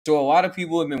So a lot of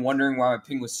people have been wondering why my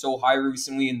ping was so high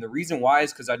recently, and the reason why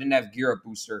is because I didn't have gear up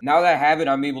booster. Now that I have it,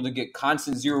 I'm able to get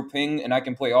constant 0 ping, and I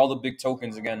can play all the big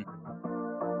tokens again.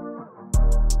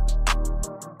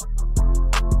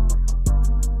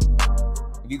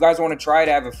 If you guys want to try it,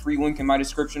 I have a free link in my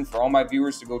description for all my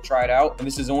viewers to go try it out. And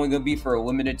this is only going to be for a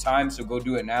limited time, so go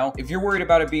do it now. If you're worried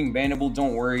about it being bannable,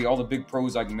 don't worry. All the big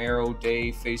pros like Mero,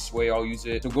 Deyy, Face Sway, all use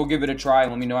it. So go give it a try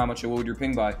and let me know how much it lowered your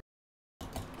ping by.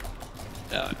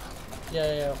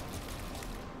 Yeah.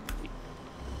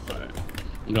 Alright,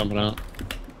 I'm jumping out.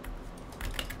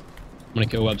 I'm gonna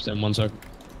kill Webster in 1 second.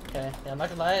 Okay, yeah, I'm not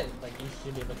gonna lie, like, you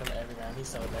should be able to come to every round. He's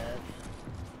so bad.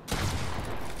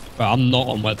 Bro, I'm not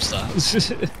on Webster.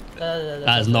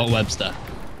 That is not Webster.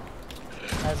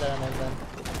 How's that on then?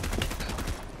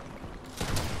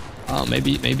 Oh,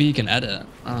 maybe he can edit.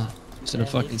 Ah, he's a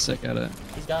fucking sick at it.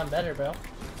 He's gotten better, bro.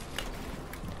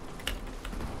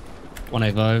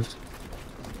 185.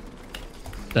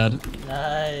 Dead.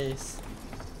 Nice.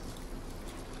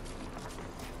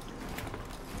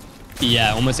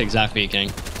 Yeah, almost exactly,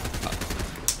 King.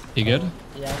 You good?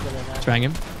 Yeah, I'm good right now.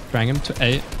 Sprang him to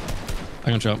 8.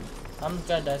 I can drop. I'm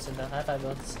gonna die soon though. I have 5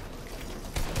 builds.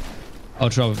 I'll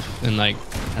drop in like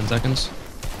 10 seconds.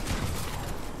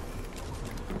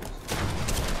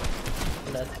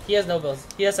 I'm dead. He has no builds.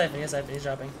 He has siphon. He's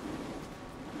dropping.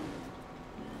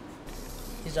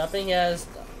 He has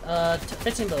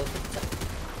 15 builds.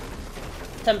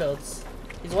 10 builds.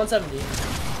 He's 170.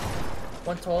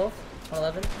 112.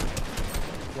 111.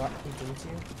 What? He beat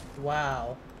you?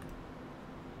 Wow.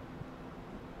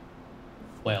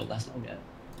 Well, that's not good.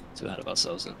 Too bad of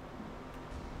ourselves then.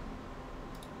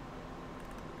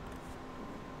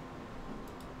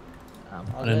 I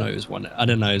didn't know he was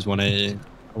 180.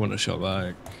 I want a shot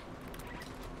back.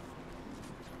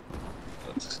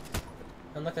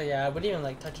 And look at, yeah, I wouldn't even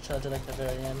like touch each other to like the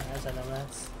very end as I know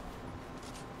that's.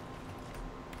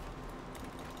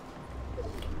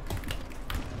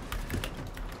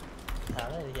 How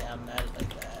did I get mad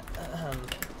like that?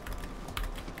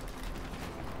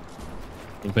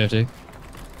 150.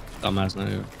 Dumbass no.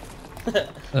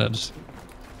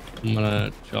 I'm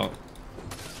gonna chop.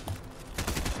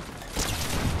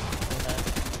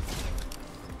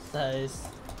 Nice.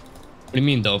 What do you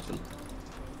mean, dolphin?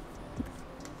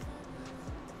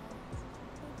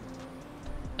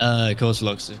 Of course,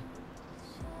 Luxy.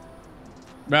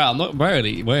 Bro, I'm not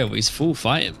barely. Wait, he's full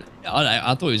fighting.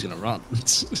 I thought he was gonna run.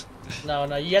 No,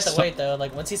 you have to wait though.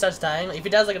 Like once he starts dying, if he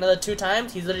does like another 2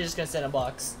 times, he's literally just gonna stand in a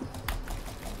box.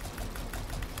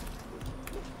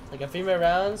 Like a few more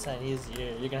rounds, and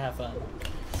you're gonna have fun.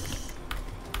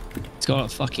 It's got a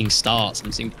fucking start.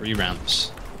 I'm seeing 3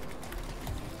 rounds.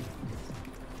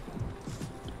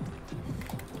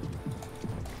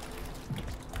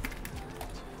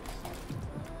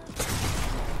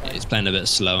 Yeah, he's playing a bit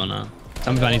slower now.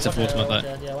 Tell me if I need to force my fight.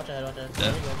 Yeah, watch ahead.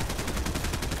 Yeah.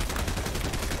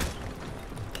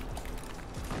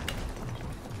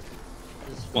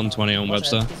 120 on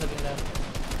Webster.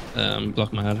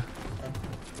 Block my head.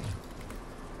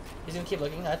 He's gonna keep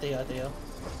looking at you.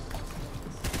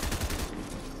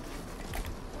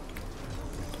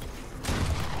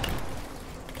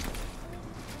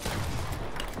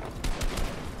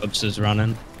 Webster's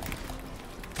running.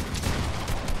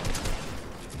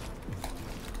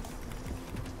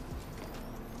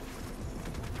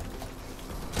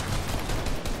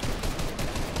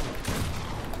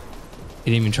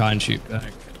 He didn't even try and shoot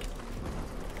back.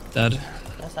 Dead.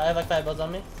 Yes, I have like 5 builds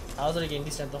on me. I was already getting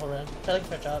decent the whole round. Try like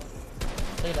for a chop.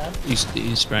 Take it down.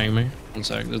 He's spraying me. 1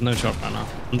 sec. There's no chop right now.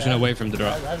 I'm just gonna wait for him to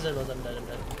drop. I have 0 builds. I'm dead.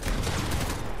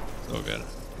 It's all good.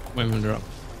 Wait for him to drop.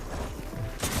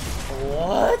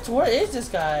 What? Where is this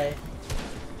guy?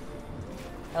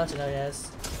 How much you know he has?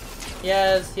 He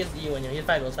has the U in here. He has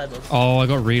 5 builds. Oh, I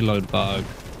got reload bug.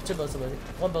 2 builds.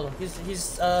 1 build. He's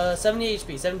 70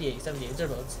 HP. 78. 0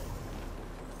 builds.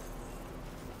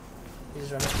 He's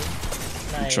running.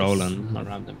 Nice. I'm trolling. I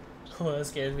rammed him. Oh, that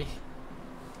scared me.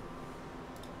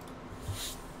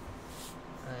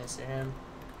 Nice, you're him.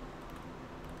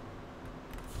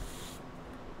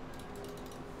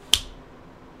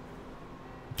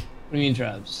 What do you mean,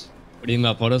 Traps? What do you mean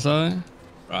about Podosai?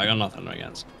 Bro, I got nothing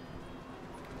against.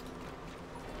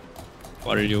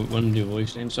 Why do you want to do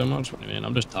voice change so much? What do you mean?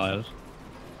 I'm just tired.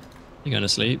 You going to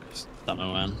sleep? Don't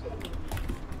know when.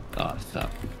 Oh, fuck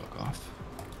off.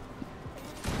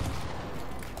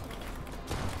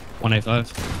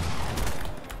 185.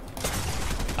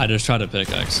 I just tried to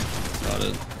pickaxe.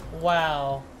 Started.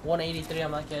 Wow. 183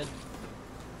 on that kid.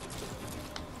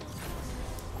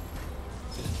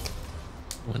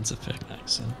 When's a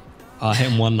pickaxe? I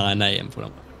hit him 198 and put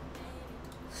him.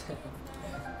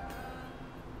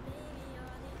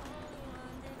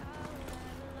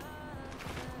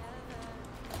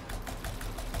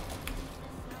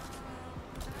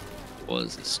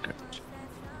 was a script.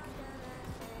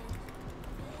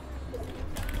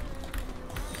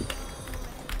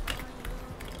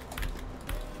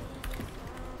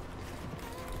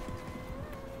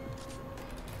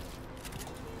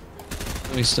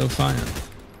 We still fighting.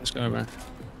 Let's go, bro.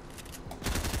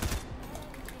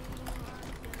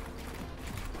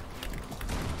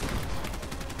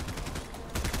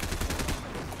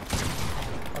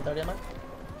 30 am I?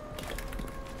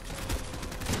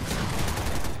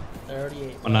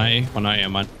 38. 190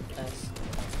 am I? Nice.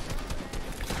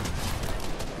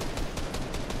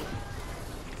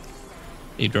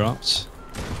 He drops.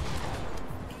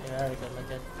 Yeah, very good, my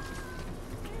kid.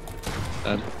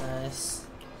 Dead. Nice.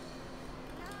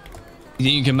 You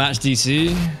think you can match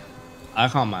DC? I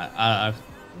can't match.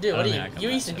 Dude, what I do you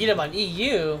used to beat him on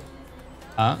EU.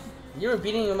 Huh? You were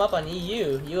beating him up on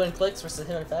EU. You and Clix versus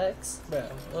him and Facts. Bro,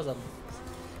 that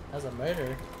was a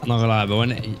murder. I'm not gonna lie, but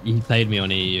when he played me on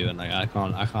EU and like I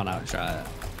can't outshot it.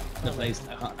 The place,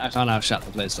 I can't outshot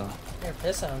the playstyle. You're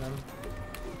pissing on him.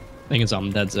 I think it's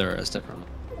on Dead Zero, it's different.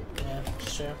 Yeah,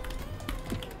 sure.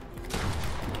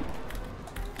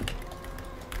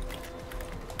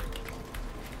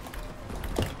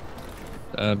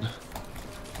 Dead.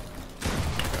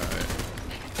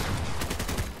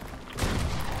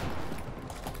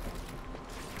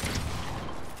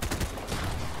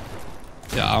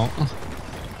 Yeah, out.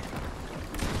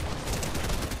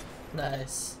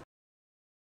 Nice.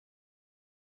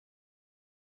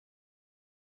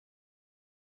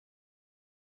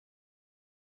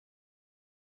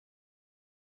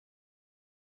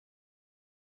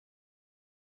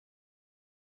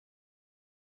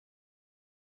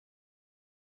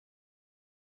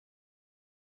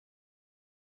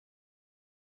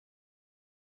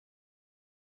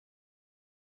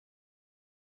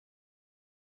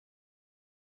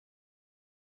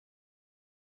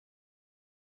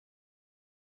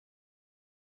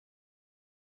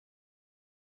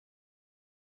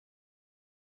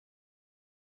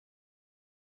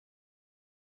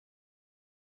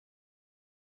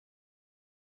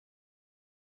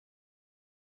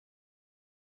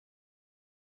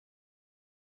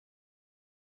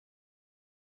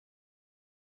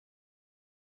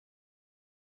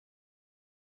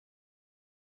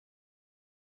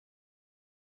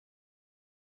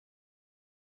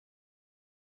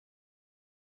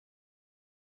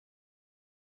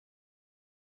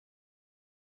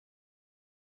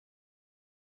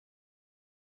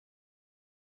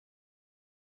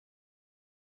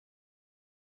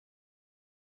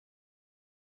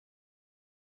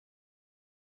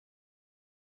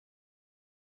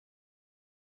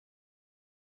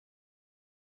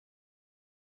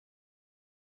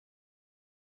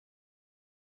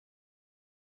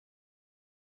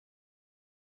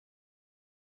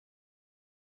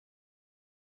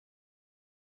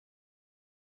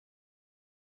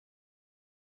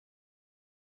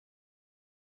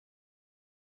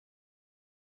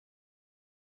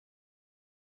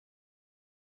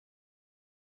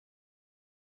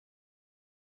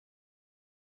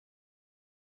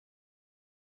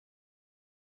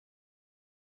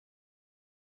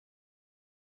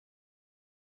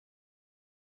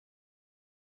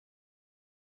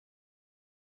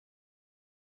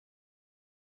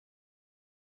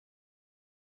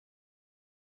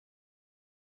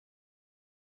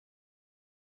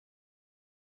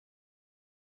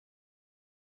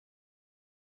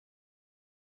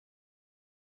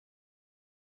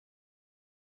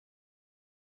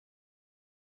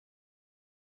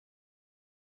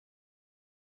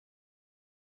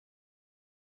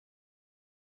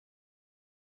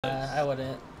 I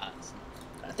wouldn't.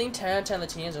 I think 10 out of 10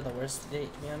 Latinos are the worst to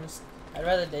date, to be honest. I'd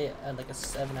rather date like a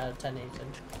 7 out of 10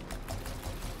 Asian.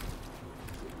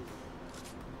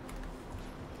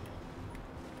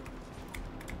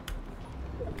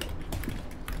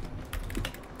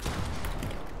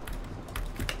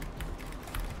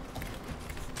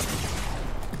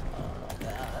 Oh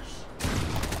gosh.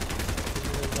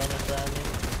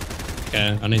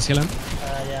 Okay, I need to kill him.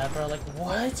 Yeah, bro, like,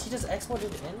 what? He just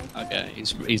exploded in? Okay,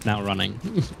 he's now running.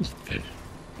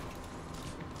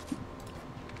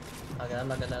 Okay, I'm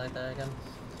not gonna die like that again.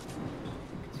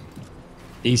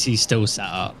 DC's still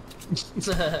sat up.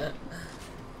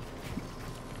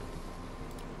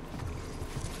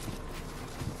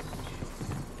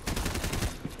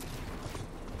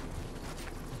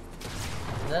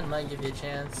 That might give you a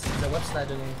chance. The whip's not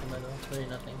doing anything, by the way. Literally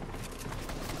nothing.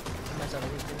 I might have a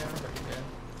weak now, but you're good.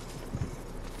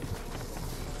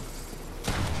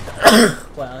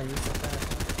 Wow, you so fast.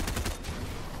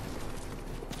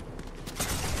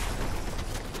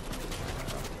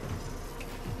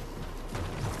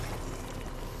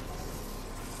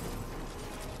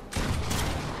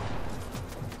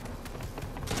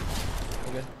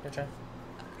 You're good. Your turn.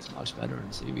 It's much better in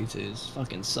CBTs.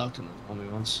 Fucking sucked in the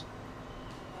 1v1s.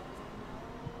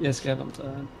 Yes, Kev, I'm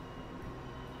tired.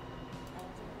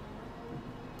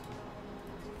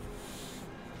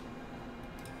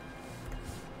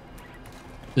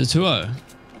 Is it 2-0?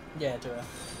 Yeah, 2-0.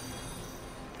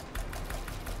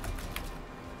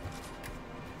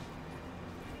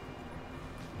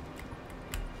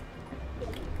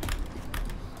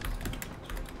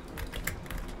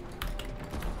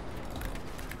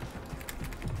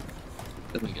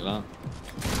 Doesn't give up.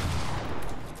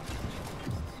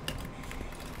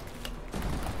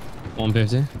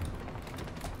 $150.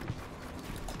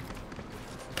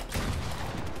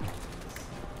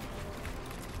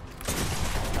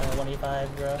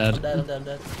 185, bro. Dead. I'm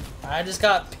dead. I just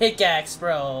got pickaxe,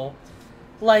 bro.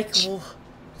 Like,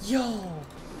 yo.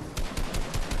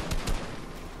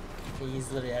 He's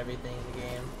literally everything in the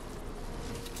game.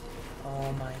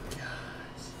 Oh my gosh.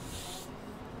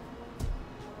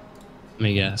 Let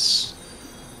me guess.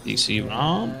 DC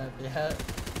ROM? Yeah.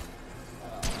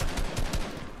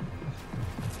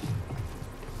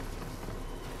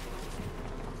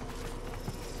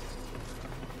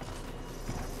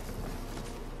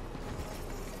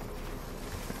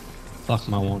 Fuck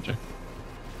my water.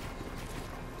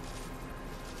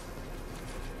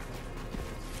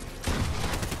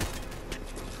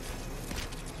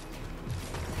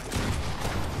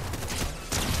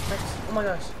 Oh my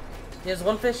gosh. He has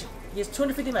one fish. He has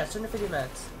 250 mats. 250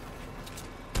 mats.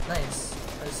 Nice.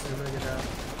 This is a really good job.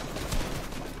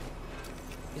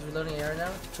 He's reloading AR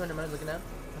now. 200 mats looking down.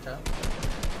 Watch out.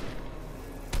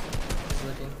 He's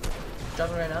looking.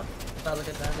 Dropping right now. Not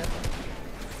looking down yet.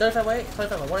 35 weight.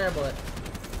 25 weight. 1 air bullet.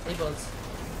 8 bullets.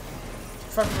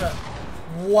 Front.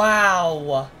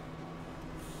 Wow.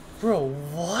 Bro,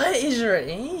 what is your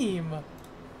aim?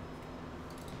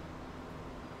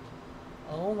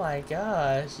 Oh my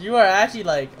gosh. You are actually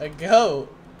like a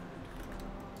goat.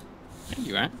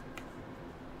 You right?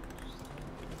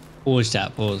 Pause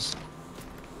chat, pause.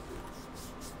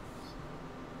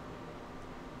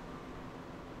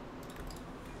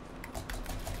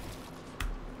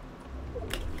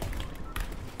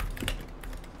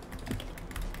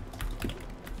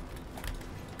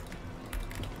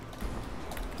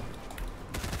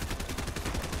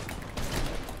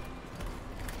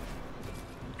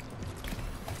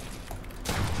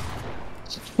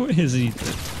 What is he?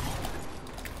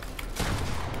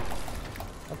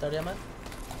 130 on mine.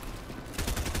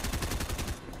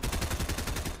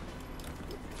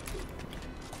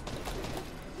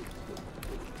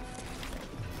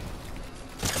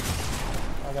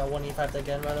 I got 1E5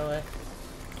 again, by the way.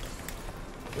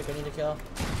 If I need to kill.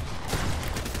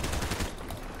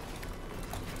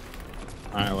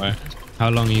 Alright, wait. How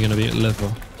long are you gonna be at live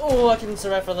for? Oh, I can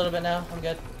survive for a little bit now. I'm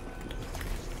good.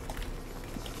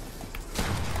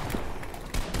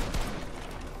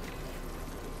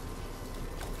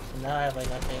 Now I have like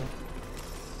nothing.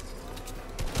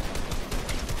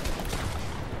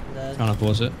 Dead. Trying to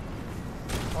pause it.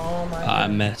 Oh my god. I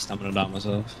missed. I'm gonna die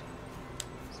myself.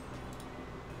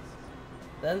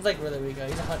 Zen's like really weak.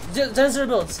 He's 100. Zen's 0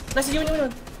 builds. Nice to you,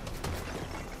 win.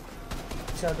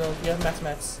 He's got a build. You have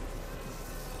max.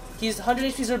 He's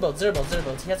 100 HP, 0 builds. He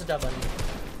has a job on you.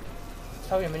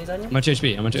 How many minis on you? How much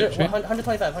HP? How much HP?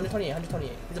 125, 128,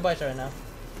 128. He's a biter right now.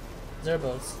 0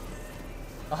 builds.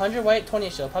 100 white, 20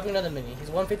 shield. Popping another mini. He's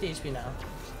 150 HP now.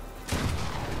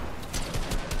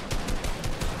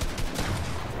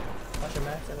 Watch your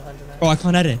max. I have 100 max. Oh, I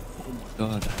can't edit. Oh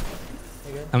my god.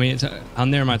 You good? I mean, how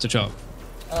near am I to chop?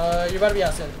 You're about to be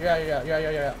out soon. You're out.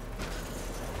 You're out.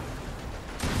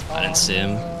 I didn't see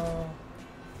him. No.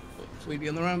 We'd be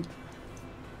on the ramp.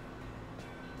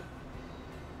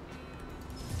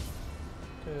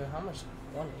 Dude, how much?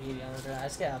 180 on the ground. I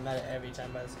just get mad at every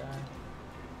time by this guy.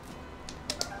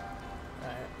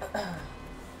 Alright.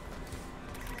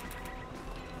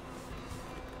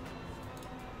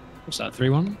 What's that,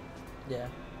 3-1? Yeah.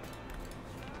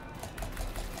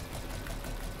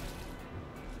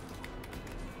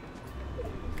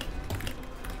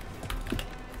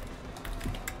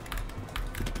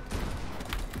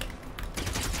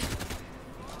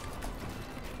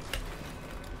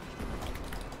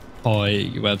 Oh,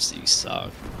 your webs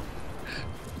suck.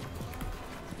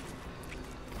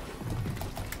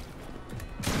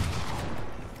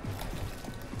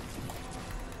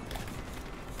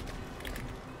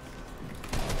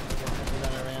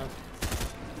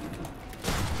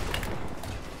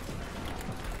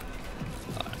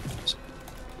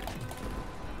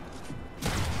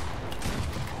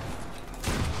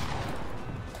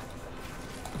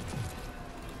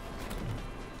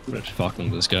 I'm just fucking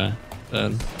with this guy.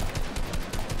 Then.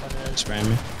 spraying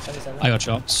me. 77. I got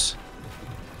shots.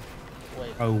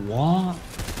 Wait. Oh, what?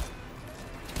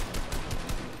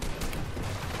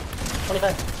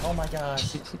 25. Oh my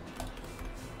gosh.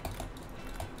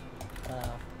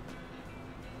 Wow.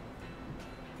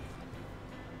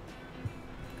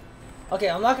 Okay,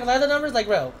 I'm not gonna lie, the numbers, like,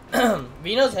 bro.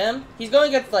 Veno's him. He's going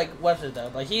against, like, Webster,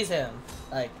 though. Like, he's him.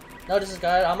 Like, no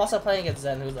disregard. I'm also playing against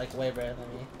Zen, who's, like, way better than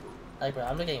me. Like, bro,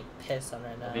 I'm just getting pissed on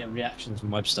right now. We have reactions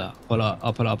from Webster.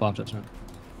 I'll pull it up after turn.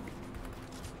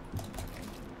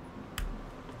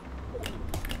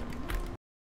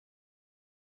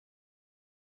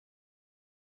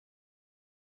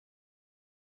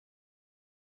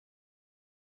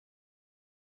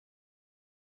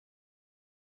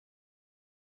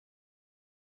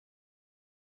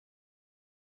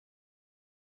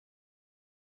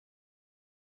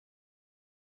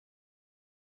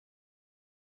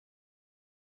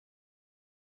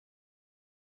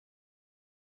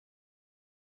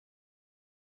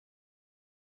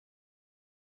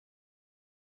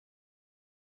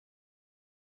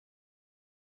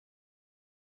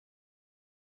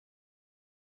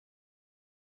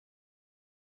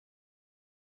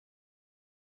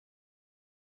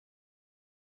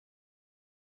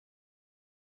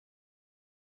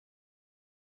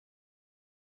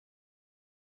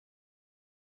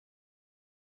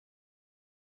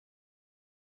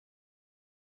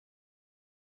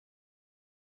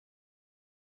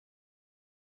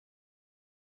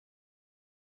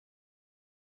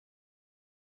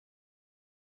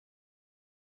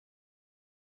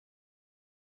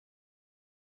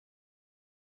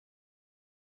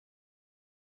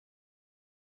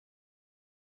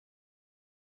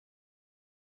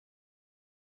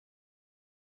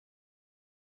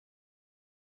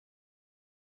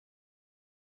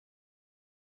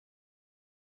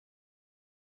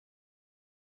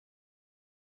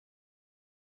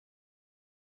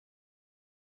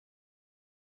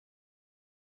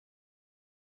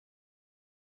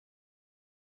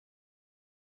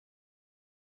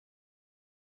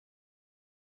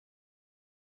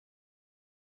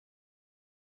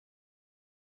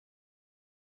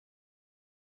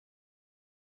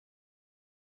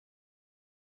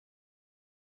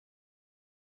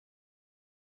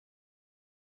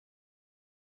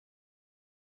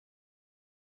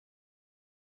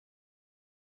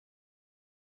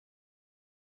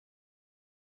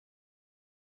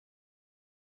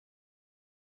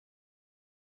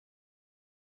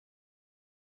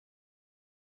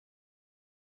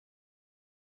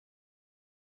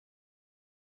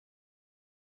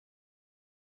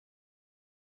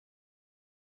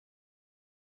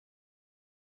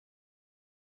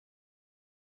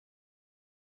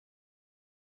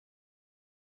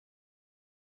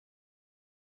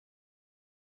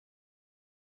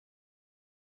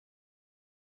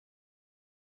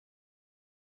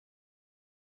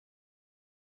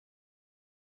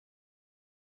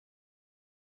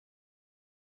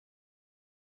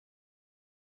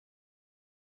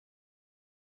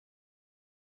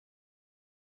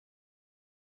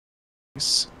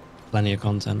 Plenty of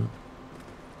content.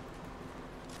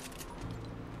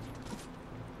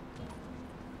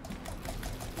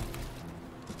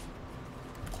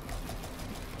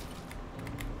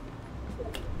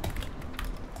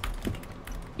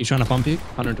 You trying to pump you?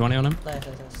 120 on him? Nice,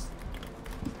 nice, nice.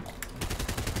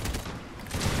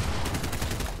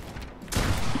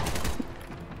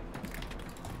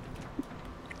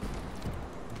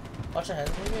 Watch your head,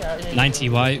 maybe? 90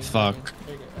 white, fuck.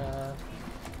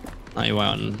 90 white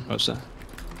on Webster.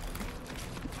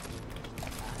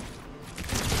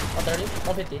 130,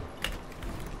 150.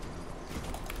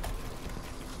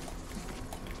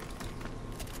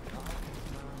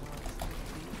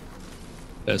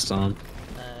 Pissed on.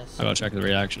 Nice. I gotta check the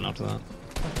reaction after that.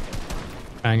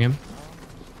 Hang him.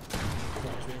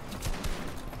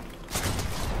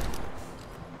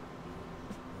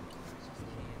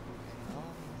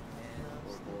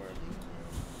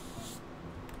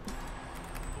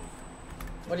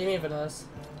 What do you mean, Vanillas?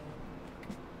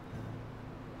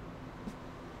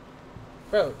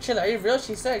 Bro, chill, are you real?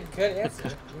 She said good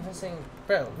answer. You're missing.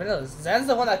 Bro, Vanillas. Zen's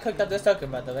the one that cooked up this token,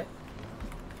 by the way.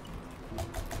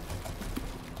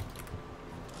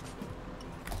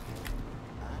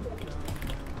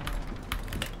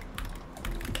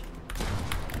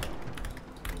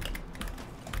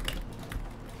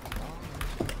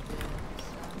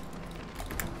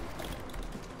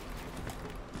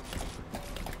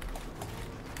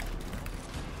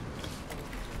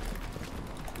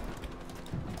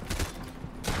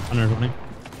 Running.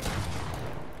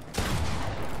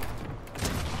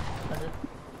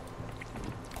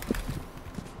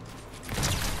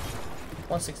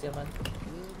 160. 160 on mine.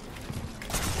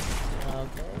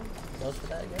 Okay. Goes for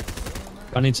that, I guess.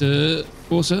 I need to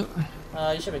force it.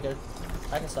 You should be good.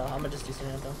 I can stall. I'm gonna just do some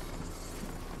though.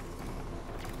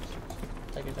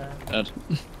 Take your time. Dead.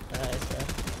 Nice, bro.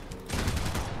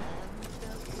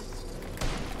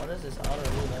 What is this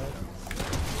auto reload?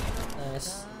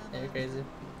 Nice. Yeah, you're crazy.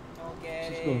 Don't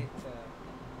get it.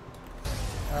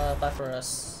 Fight for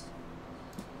us.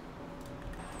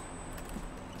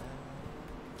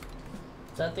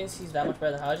 Zen thinks he's that much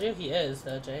better than Haji? He is,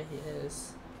 though, Jay. He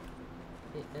is.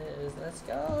 He is. Let's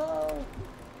go.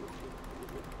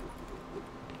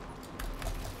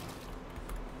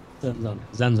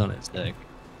 Zen's on its dick.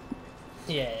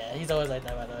 Yeah, he's always like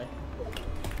that, by the way.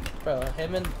 Bro,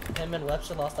 him and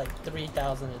Webster lost like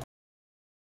 3,000.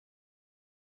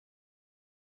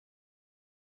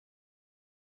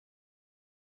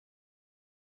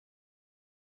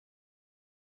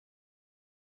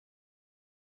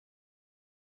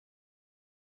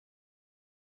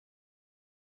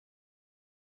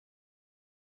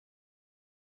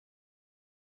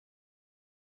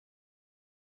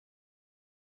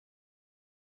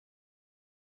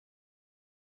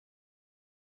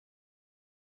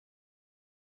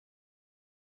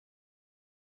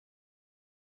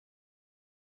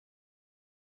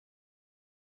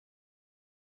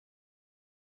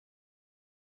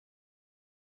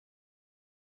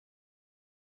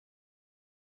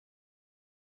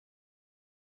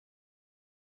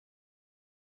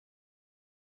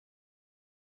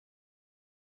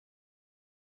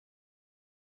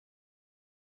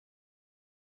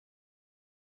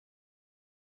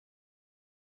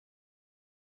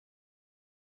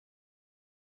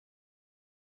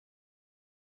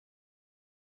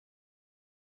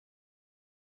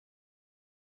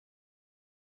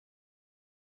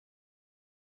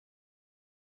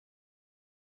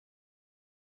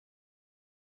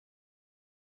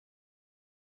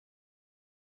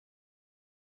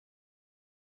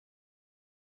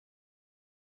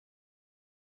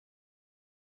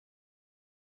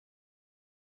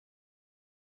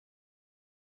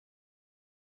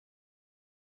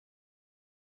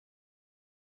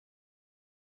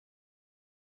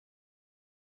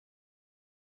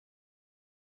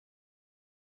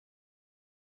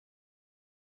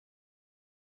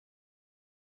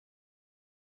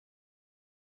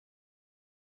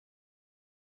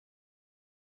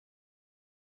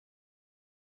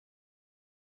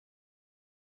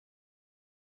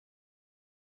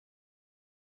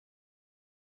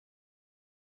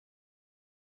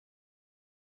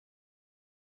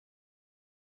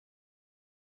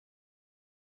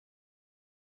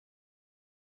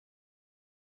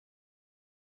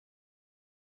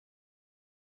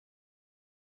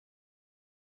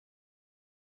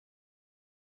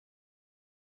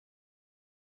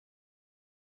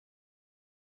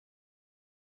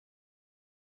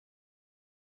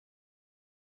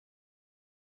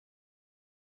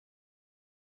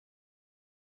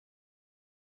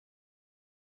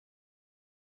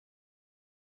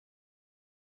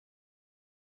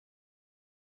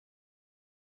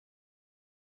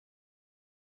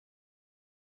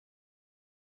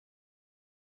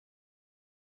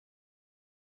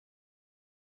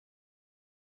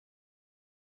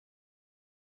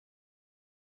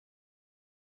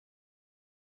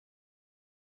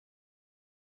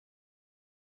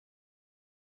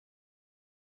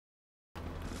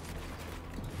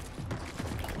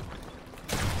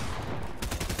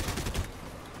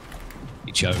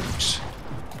 He chokes.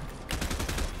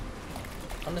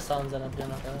 I'm just selling Zen up here,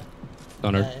 not gonna.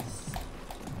 Gunner. Nice.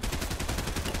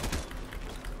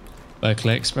 By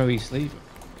Clix, bro, he's sleeping.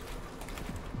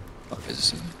 Fuck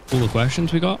is all the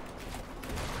questions we got?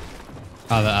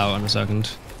 Have that out in a second.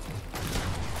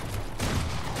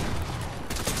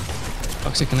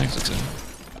 Fuck's it connected to?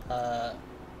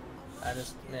 I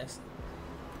just missed.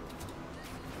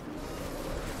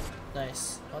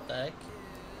 Nice. What the heck?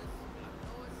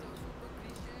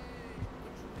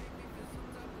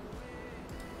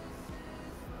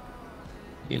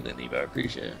 You didn't even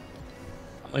appreciate it.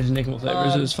 How much nickel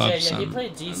flavors is 5%? Yeah, he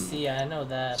played DC, I know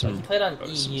that, but he played on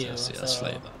EU,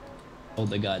 so... Hold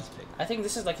the guides pick. I think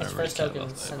this is like his first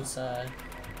token since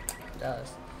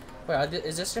Dallas. Wait,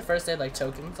 is this your first day like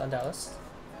tokens on Dallas?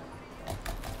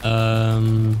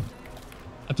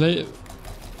 I played.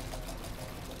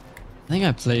 I think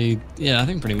I played. Yeah, I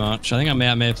think pretty much. I think I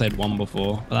may have played one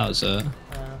before, but that was Dang.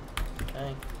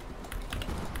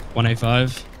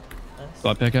 185. Nice. Do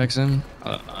I pickaxe him?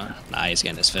 Nah, he's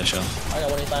getting his fish off. I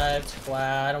got 185.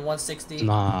 Wow, I don't 160.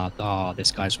 Nah, oh,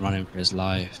 this guy's running for his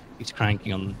life. He's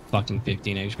cranking on fucking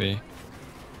 15 HP.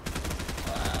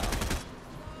 Wow.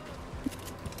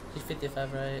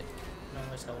 55 right. No,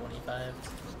 I just got 185.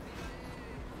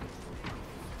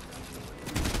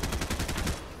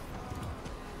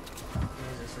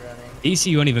 He's just running.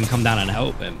 DC won't even come down and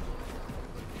help him.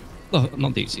 Oh,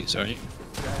 not DC, sorry.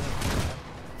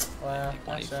 Wow,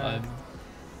 that's 25.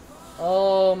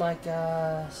 Oh my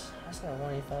gosh. I just got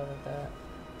 185 like that.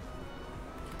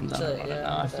 No, So, I don't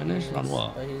know. I finished on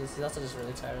what? But he's also just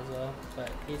really tired as well. But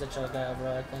he's a chill guy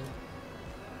overall, I think.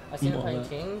 I seen him playing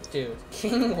King. Dude,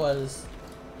 King was...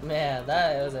 Man,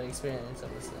 that was an experience of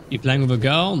this thing. You playing with a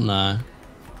girl? No.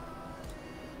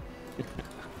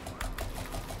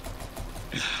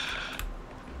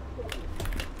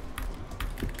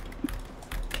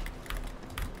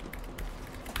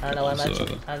 I don't know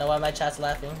why my chat's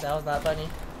laughing. That was not funny.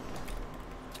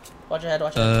 Watch your head,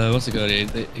 watch your head. What's the good?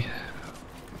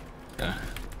 Yeah.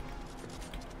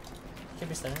 Keep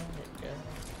your stunning. Good.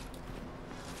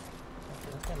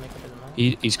 Okay, make up his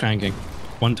mind. He's cranking.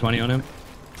 120 on him.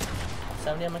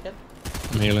 70 on my kid.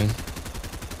 I'm healing.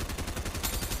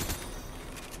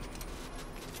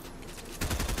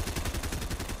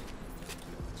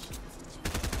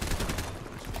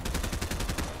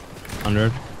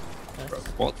 $100.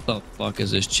 What the fuck is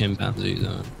this chimpanzee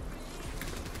doing?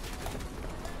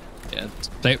 Yeah,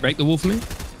 break the wall for me.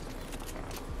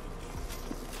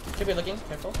 Should be looking,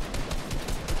 careful.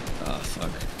 Oh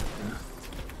fuck.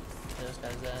 This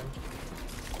guy's dead.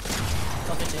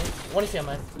 115. 1 HP on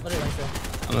mine. Literally 1 HP.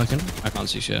 I'm looking. I can't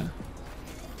see shit.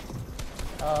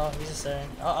 Oh, he's just staring.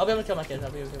 I'll be able to kill my kid.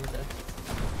 I'll be able to kill my kid.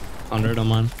 100 on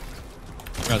mine.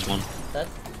 Guy's one. Dead?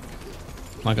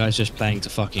 My guy's just playing to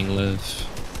fucking live.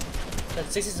 Dead.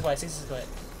 60 is white, 60 is white.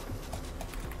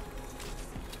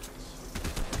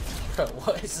 Bro,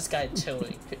 what is this guy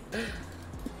doing?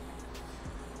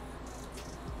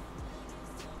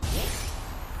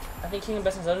 I think King of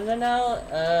Best in Zones right now.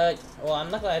 Well, I'm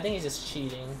not gonna. I think he's just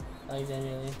cheating. Like,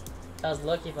 genuinely. That was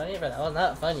low-key funny, but that was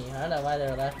not funny. I don't know why they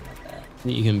were laughing like that.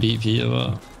 You can beat Peter,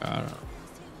 but I don't know.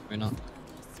 Why not?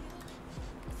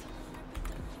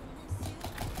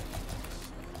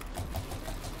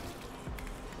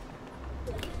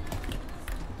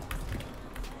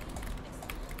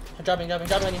 Dropping on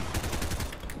you.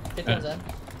 50 one's in.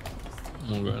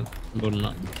 Oh god, I'm building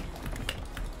up.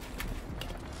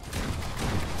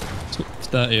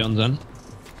 30 on Zen. Nice.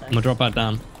 I'm gonna drop that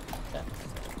down. Okay.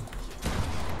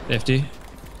 50.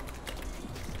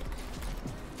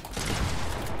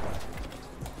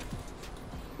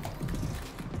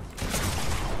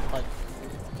 Like,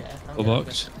 okay. Full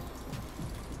box.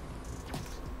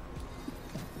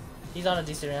 He's on a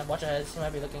DC ramp. Watch your heads. He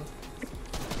might be looking.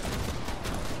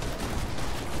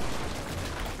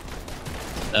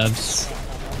 Devs.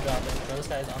 I'm dropping. Bro, this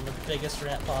guy's on the biggest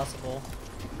ramp possible.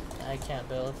 I can't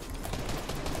build.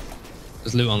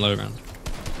 There's loot on low ground.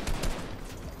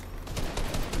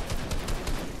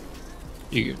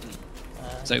 You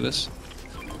take this.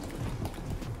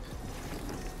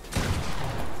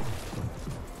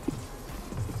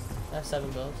 I have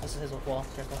 7 builds. This is his wall.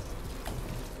 Careful.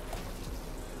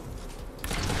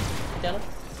 Get him?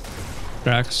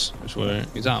 Cracks. I swear.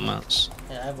 He's out of mats.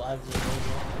 Yeah, I have 0 builds.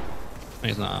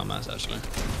 He's not out of mats actually.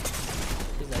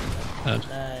 He's dead. Dead.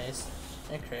 Nice.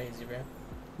 You're crazy, bro.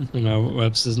 No,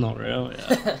 Webster's not real. Yeah.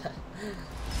 This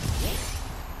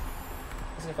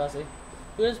is gonna fussy.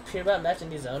 Who is Peerbot matching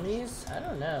these zonies? I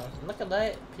don't know. I'm not gonna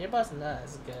lie, Peerbot's not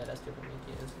as good as people think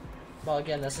he is. Well,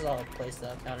 again, this is all play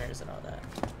stuff, counters and all that.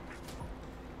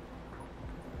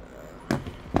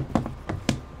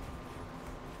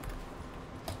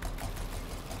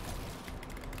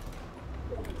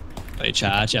 Hey,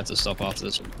 chat. I actually have to stop after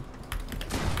this one.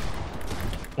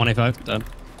 185, dead.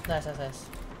 Nice.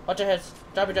 Watch your heads.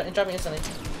 Drop me instantly.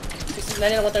 60,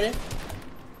 90 to 130.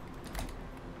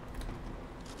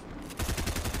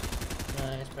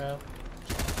 Nice, bro.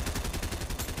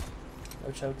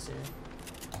 No chokes here.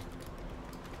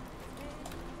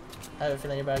 I have a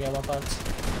feeling you're about to get 1 punch.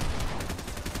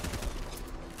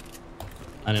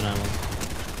 99 one.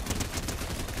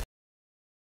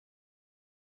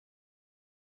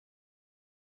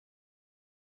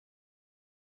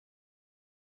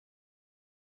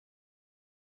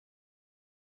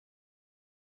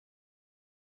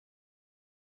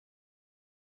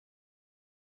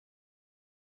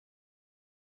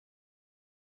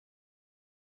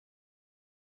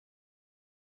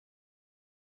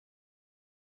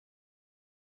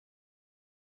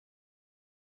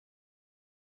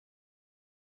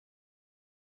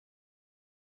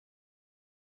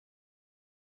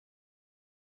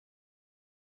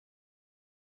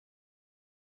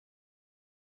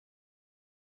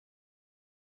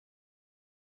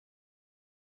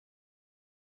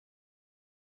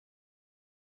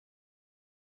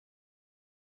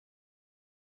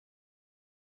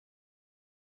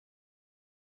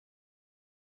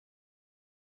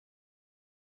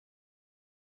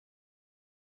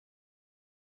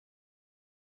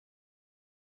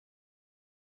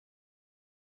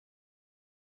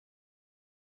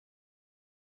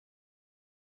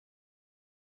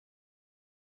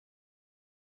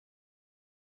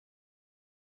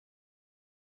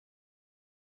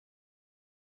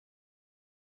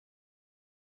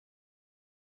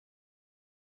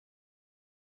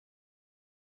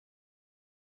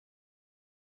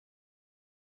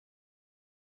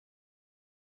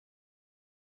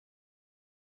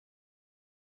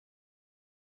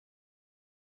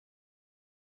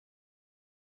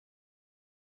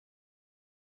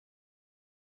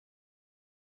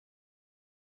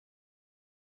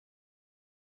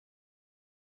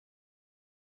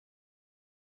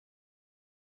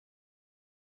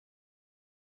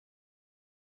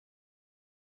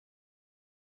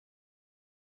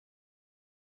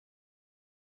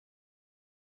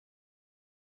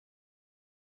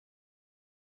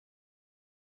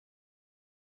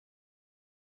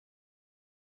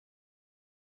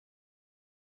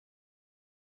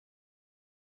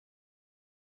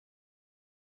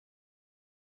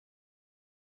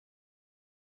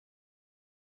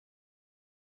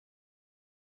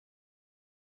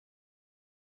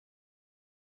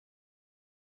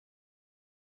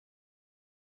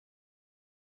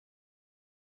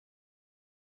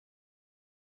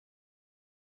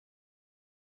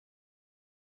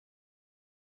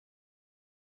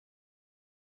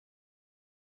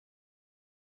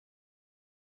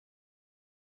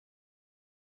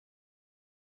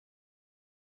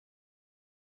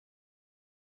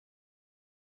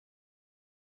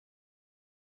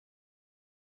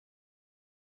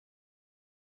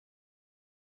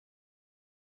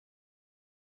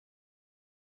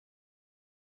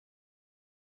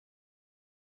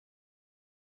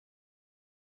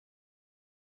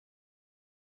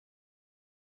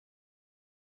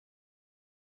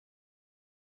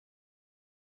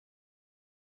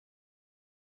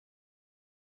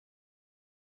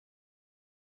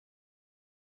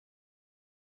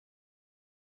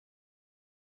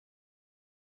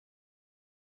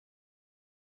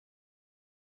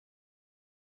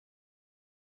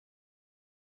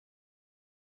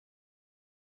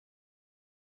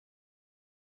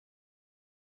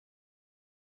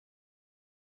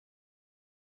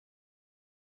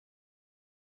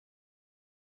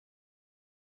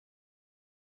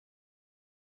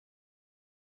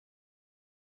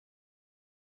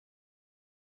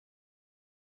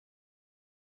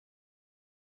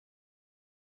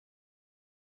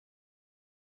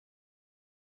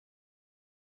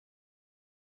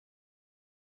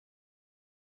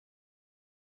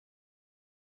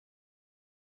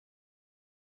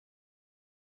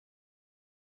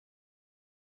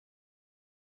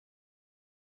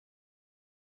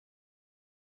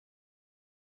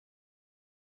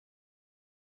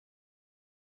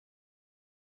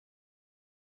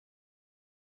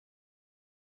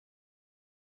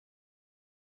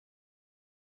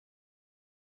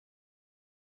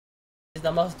 He's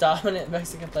the most dominant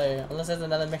Mexican player, unless there's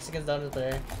another Mexican dominant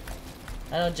player.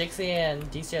 I know Jixie and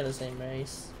DC are the same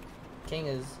race. King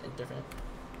is different.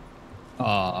 Oh,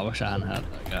 I wish I hadn't had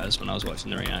that, guys, when I was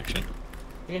watching the reaction.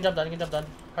 You can jump down, you can jump down.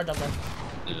 Hard jump down.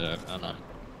 Yeah, I know.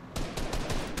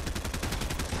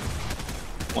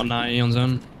 190 on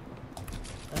zone.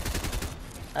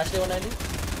 Actually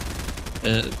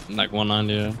 190? Like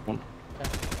 190, yeah.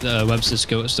 Okay. Webster's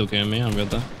still killing me, I'm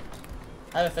good there.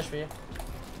 I have a fish for you.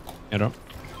 You know?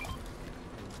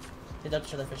 He dumped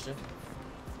each other fish too.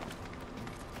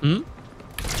 Hmm?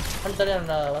 130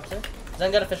 on Webster. Zen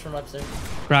got a fish from Webster.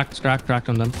 Cracked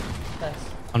on them. Nice.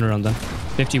 100 on them.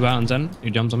 50 wow on Zen. He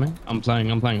jumps on me. I'm playing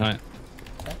high.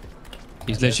 Okay.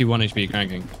 He's literally 1 HP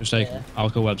cranking. Just take him. I'll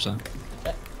kill Webster.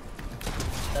 Okay.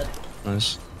 Dead.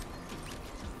 Nice.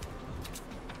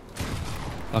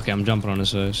 Okay, I'm jumping on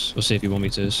his face. We'll see if he wants me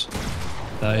to.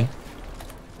 Deyy.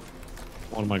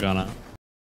 What am I gonna?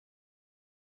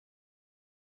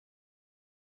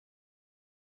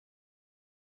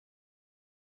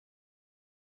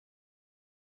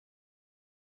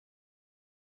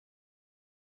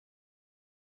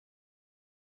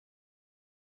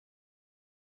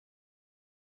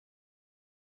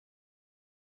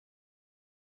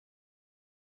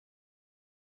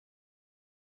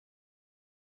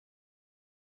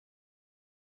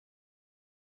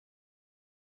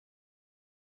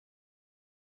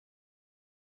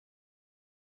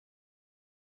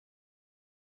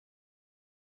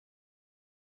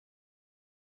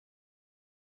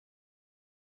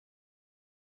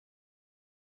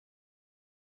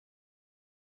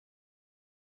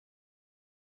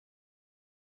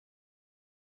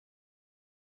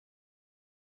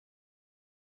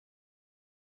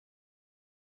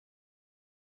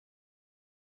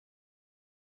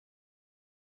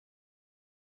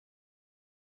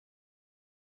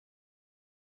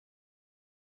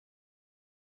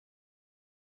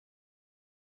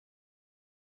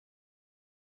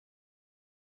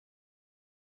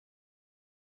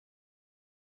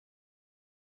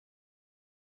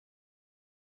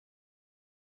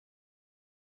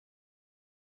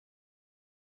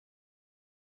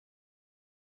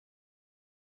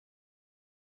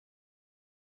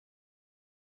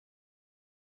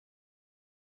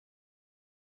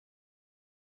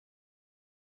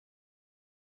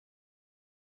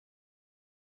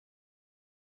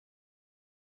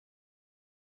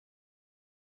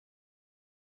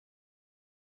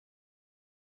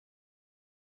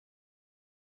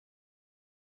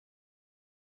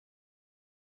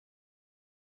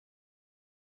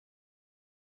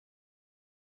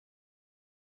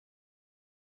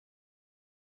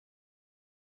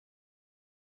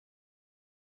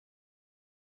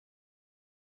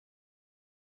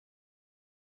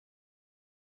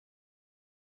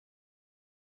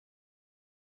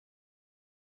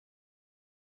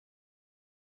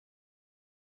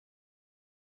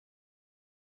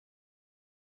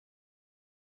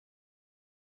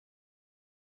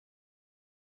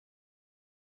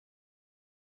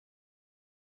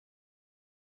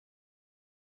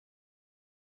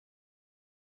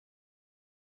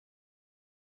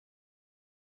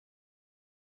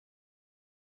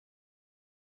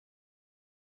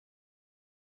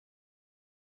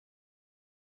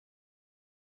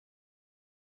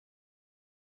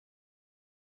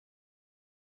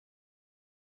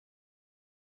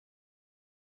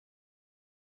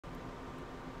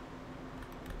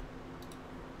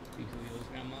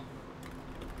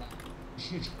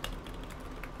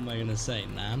 What am I gonna say,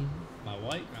 Nan? My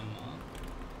white grandma.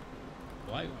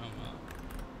 White grandma.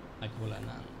 I call her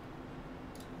Nan.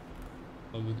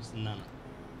 Or it's Nana.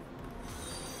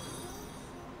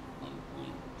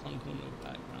 Can't call her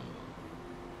black grandma.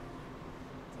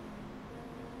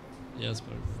 Yes,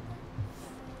 but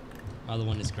other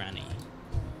one is Granny.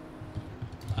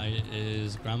 I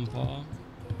is Grandpa.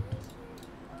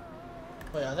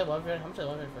 Wait, are they one for? How much are they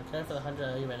one for? Can I for the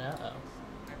 100 you right now? Oh.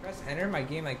 I press enter, my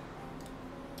game like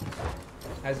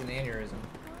has an aneurysm.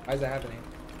 Why is that happening?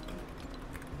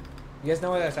 You guys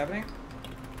know why that's happening?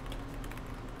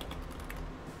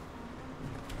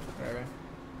 Whatever.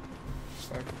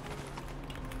 Fuck.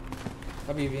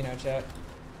 I'll be Veno chat.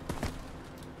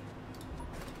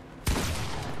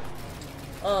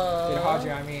 Dude,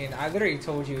 Hodger, I mean, I literally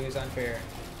told you it was unfair.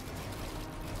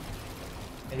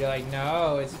 And you're like,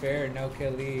 no, it's fair, no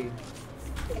kill lead.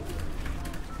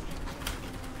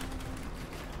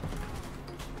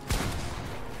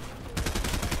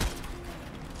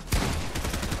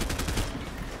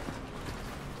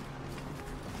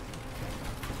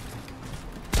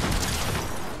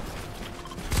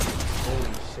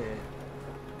 Holy shit.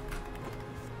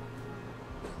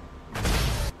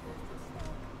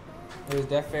 It was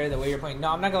death fair the way you're playing.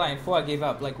 No, I'm not gonna lie. In full, I gave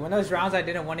up. Like when those rounds I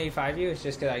didn't 185 you, it's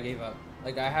just because I gave up.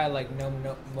 Like I had like no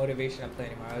motivation to play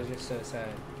anymore. I was just so sad.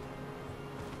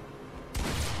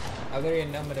 I literally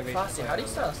had no motivation. Frosty, how do you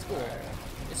start out school?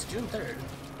 It's June 3rd.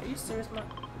 Are you serious, man?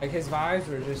 Like his vibes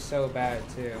were just so bad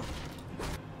too.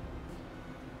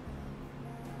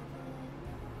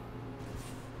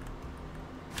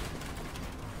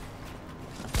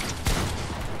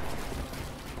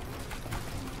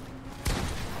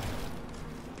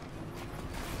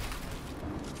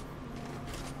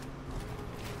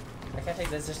 I can't take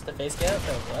this just the face count?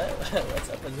 Bro, what? What's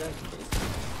up with that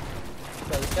face?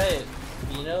 Bro, this guy,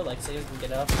 Veno, like, said he was gonna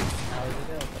get up hours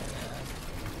ago, but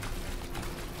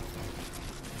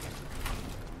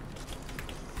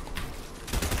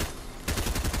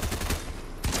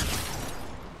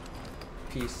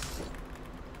Peace.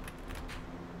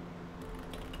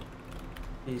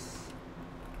 Peace.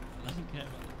 Okay.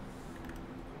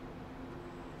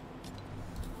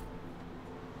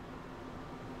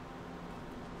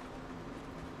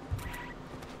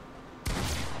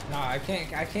 No, I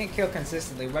can't kill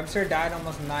consistently. Webster died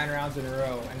almost 9 rounds in a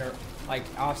row, and they're like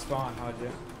off spawn. How'd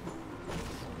you?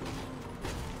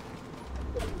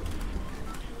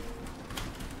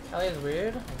 Kelly is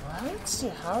weird. What?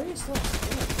 Dude, how are you still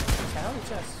asleep? Kelly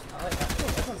just, I feel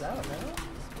like everyone's out, man.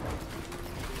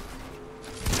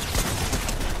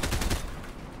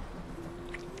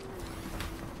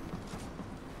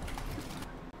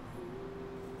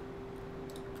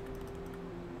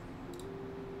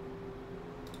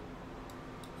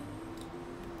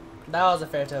 That was a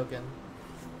fair token.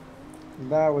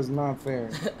 That was not fair.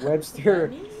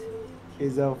 Webster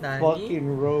is a Nani?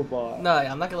 fucking robot. No,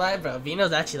 I'm not gonna lie, bro.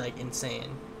 Veno's actually like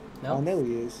insane. No, I know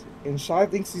he is. And Shy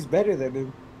thinks he's better than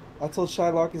him. I told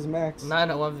Shylock is max. not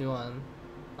in a 1v1.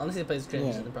 Unless he plays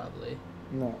cringe, Yeah. then probably.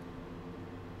 No.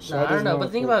 Shy I don't does know, not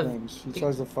but think play about- cringe. He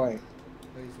tries to fight.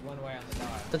 But he's one way on the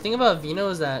dot. The thing about Veno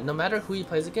is that no matter who he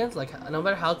plays against, like no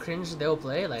matter how cringe they'll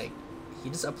play, like he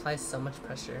just applies so much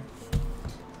pressure.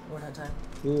 What that time?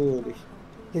 Dude,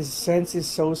 his sense is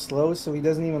so slow, so he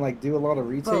doesn't even like do a lot of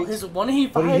retakes. Bro, his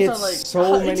 185s but he hits are like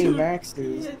so many dude,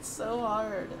 maxes. He hits so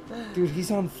hard. Dude,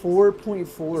 he's on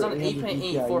 4.4. He's on 800 8.8 DPI.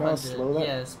 You know how 400. slow that?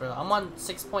 Yes, bro. I'm on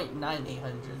 6.9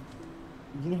 800.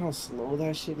 You know how slow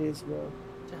that shit is, bro?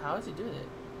 Dude, how is he doing it?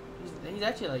 He's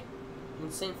actually like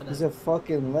insane for that. He's a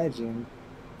fucking legend.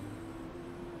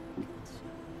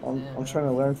 I'm trying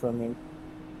to learn from him.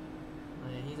 Oh,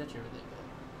 yeah, he's actually really good.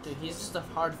 Dude, he's just a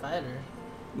hard fighter.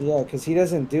 Yeah, because he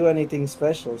doesn't do anything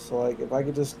special. So, like, if I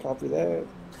could just copy that,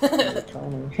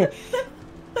 counter.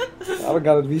 I don't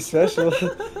gotta be special.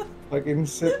 I can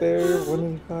sit there,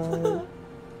 185.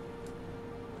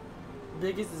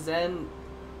 Biggest Zen.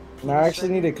 Now, I actually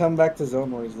need to come back to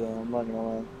Zonewars, though. I'm not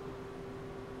gonna lie.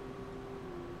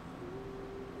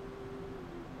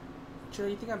 Chill,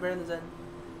 you think I'm better than Zen?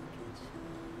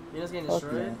 Veno's getting Fuck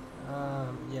destroyed?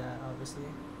 Yeah, obviously.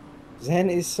 Zen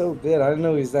is so good. I didn't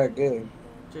know he's that good.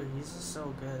 Dude, he's just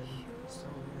so good. So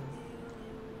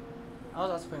good. I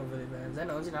was also playing really bad. Zen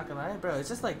owns you, not gonna lie. Bro, it's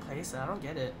just like place. I don't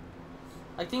get it.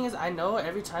 Like, thing is, I know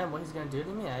every time what he's gonna do to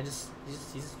me. He just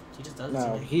does it to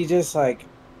No, me. he just, like,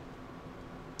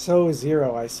 so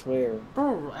zero, I swear.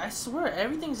 Bro, I swear,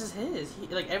 everything's just his.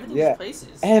 Like, everything's Yeah. just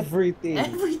places. Everything.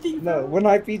 Everything, bro. No, when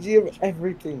I PG him,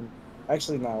 everything.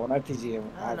 Actually, no, when I PG him,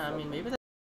 I don't know, I mean, maybe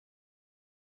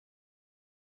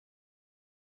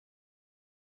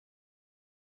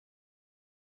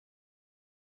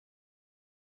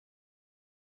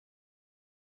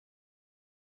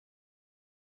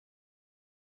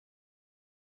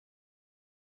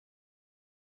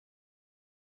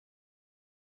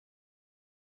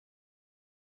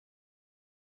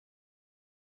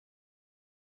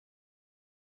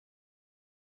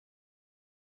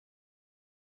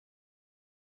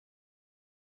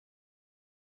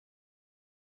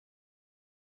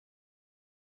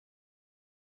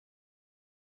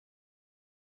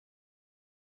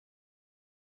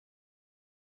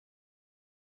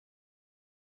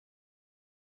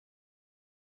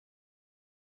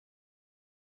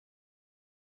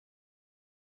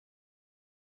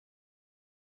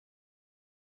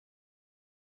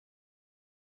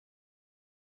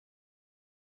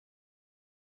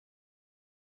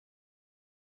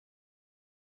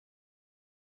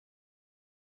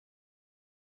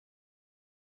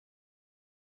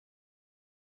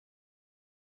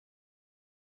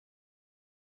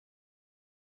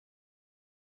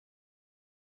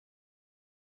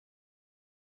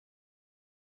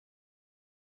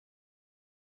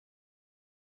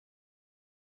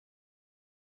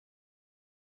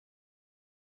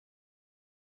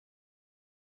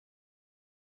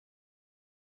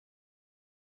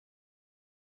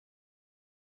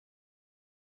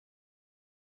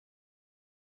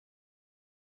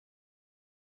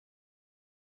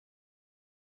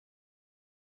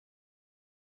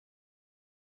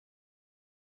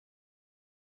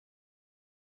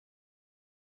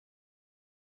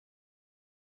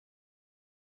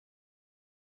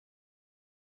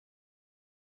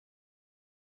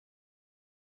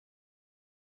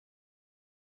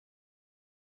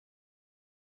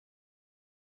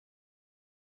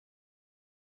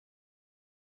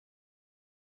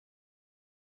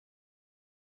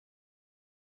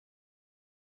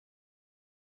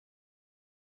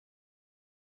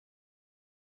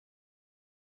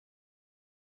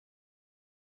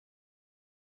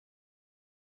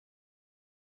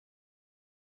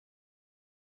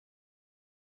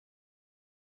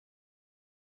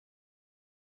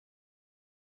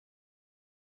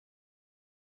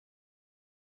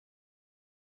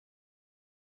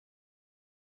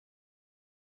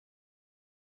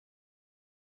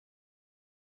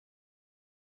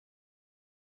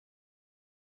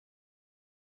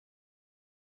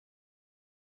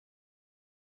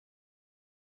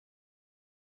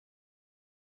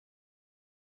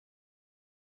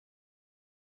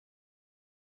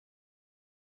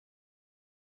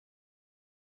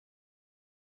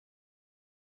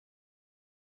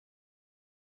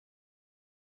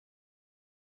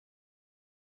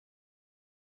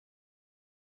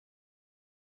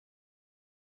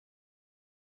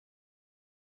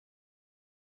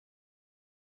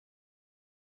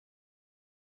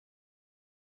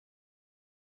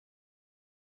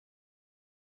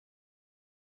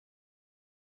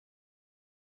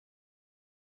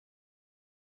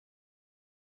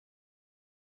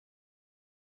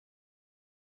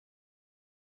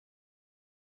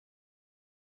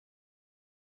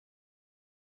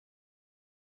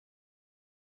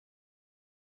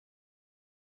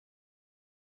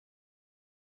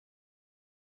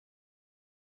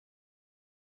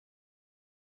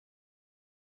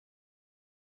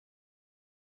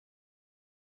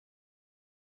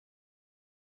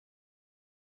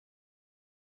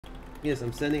Yes,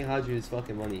 I'm sending Haju his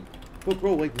fucking money. But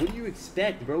bro, like, what do you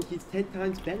expect, bro? He's 10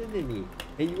 times better than me.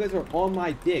 And you guys are on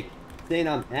my dick saying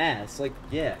I'm ass. Like,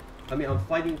 yeah. I mean, I'm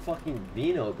fighting fucking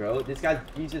Veno, bro. This guy's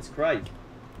Jesus Christ.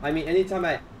 I mean, anytime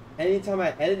I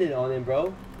edited on him,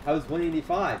 bro, I was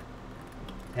 185.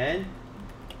 10?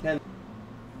 10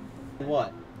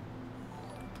 what?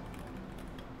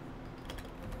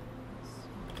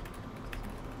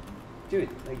 Dude,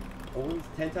 like, always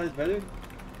 10 times better?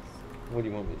 What do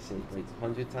you want me to say? Like,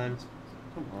 100 times?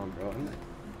 Come on, bro. I'm not...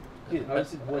 Dude, I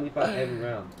was just 185 every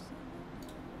round.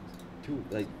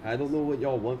 Dude, like, I don't know what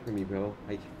y'all want from me, bro.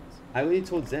 Like, I already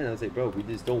told Zen, I was like, bro, we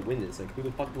just don't win this. Like, who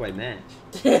the fuck do I match?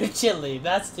 Chili,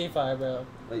 that's too far, bro.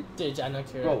 Like, dude, I'm not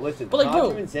curious. Bro, listen, but like,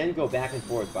 Haju and Zen go back and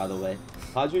forth, by the way.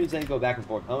 Haju and Zen go back and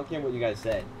forth. I don't care what you guys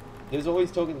say. There's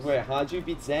always tokens where Haju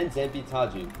beats Zen, Zen beats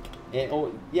Haju. And,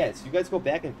 oh, yes, you guys go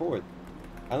back and forth.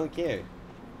 I don't care.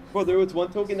 Bro, there was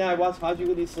one token that I watched Haju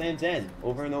really slam Zen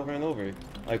over and over and over.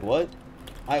 Like, what?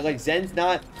 Zen's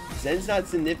not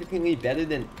significantly better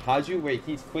than Haju, where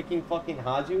he's quicking fucking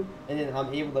Haju, and then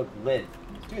I'm able to live.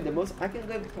 Dude, the most I can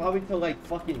live probably to like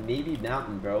fucking maybe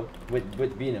Mountain, bro, with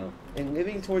Veno. And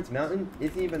living towards Mountain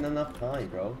isn't even enough time,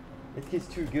 bro. This kid's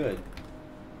too good.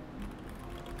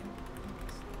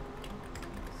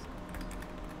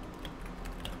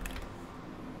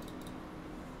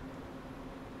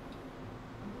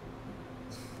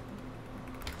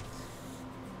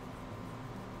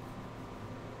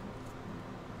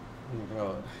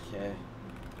 Bro, okay.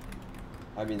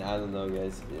 I mean, I don't know,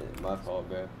 guys. Yeah, my fault,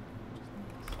 bro.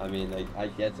 I mean, like, I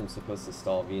guess I'm supposed to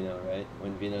stall Veno, right?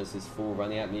 When Veno's just full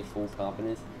running at me, full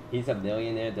confidence. He's a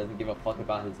millionaire, doesn't give a fuck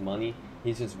about his money.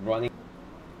 He's just running,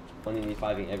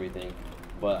 fighting everything.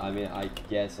 But, I mean, I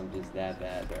guess I'm just that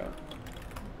bad,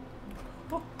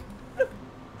 bro.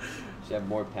 Should have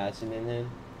more passion in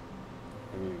him?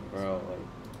 I mean, bro, like...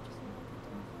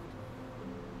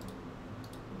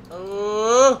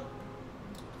 Oh!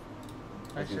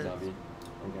 Thank you, Zombie. Like,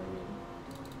 I mean,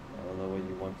 I don't know what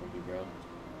you want from me, bro.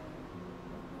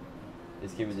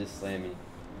 This kid would just slam me.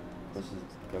 Which is,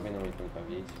 joking only 25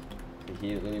 each.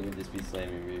 He literally would just be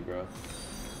slamming me, bro.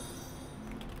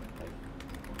 Like,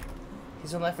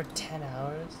 he's been live for 10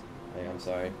 hours? Like, I'm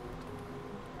sorry.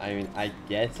 I mean, I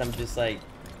guess I'm just like...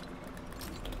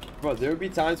 Bro, there would be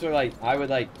times where, like, I would,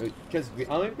 like... Because I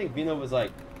don't even think Veno was,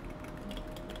 like...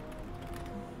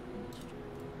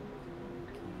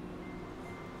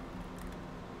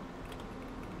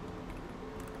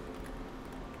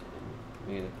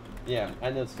 Yeah, I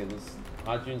know it's good. This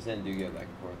Haju and Zen do go back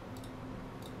and forth.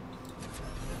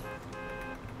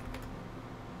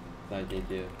 Like they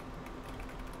do.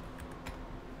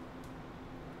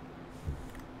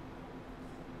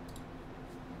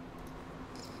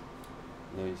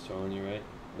 No, he's trolling you, right?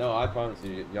 No, I promise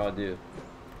you, y'all do.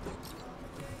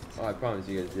 Oh, I promise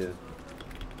you guys do.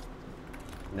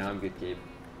 Now I'm good, Gabe.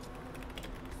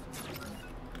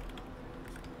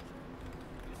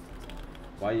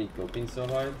 Why are you coping so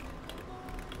hard?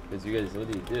 Because you guys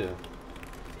literally do.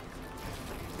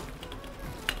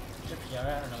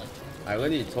 I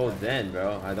literally told Zen,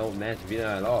 bro, I don't match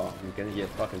Veno at all. You're gonna get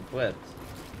fucking flipped.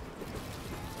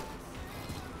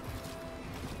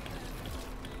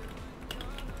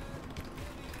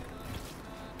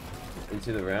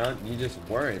 Into the round, you just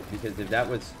weren't, because if that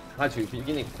was Haju, if you're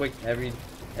getting quick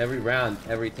every round,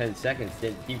 every 10 seconds,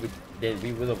 then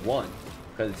we would have won.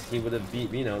 Because he would have beat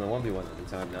Veno in the 1v1 at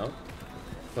the time, no?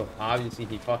 So obviously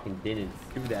he fucking didn't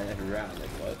do that every round, like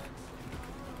what?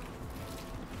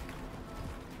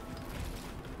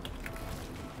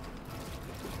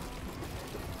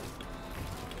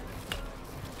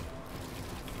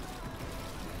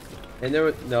 And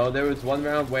there was one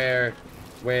round where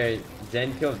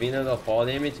Zen killed Veno to fall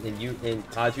damage, and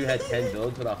Haju had 10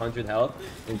 builds with 100 health,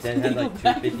 and Zen had like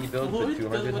 250 builds with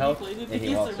 200 health, and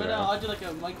he lost around. Haju like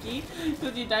a monkey,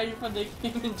 because you died from the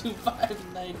game into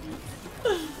 590.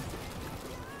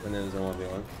 And then it was a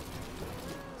 1v1.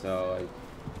 So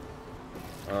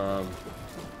like,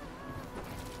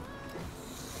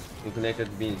 you connected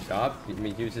to being chopped. I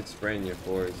mean, he was just spraying your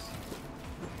fours.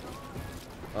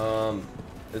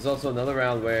 There's also another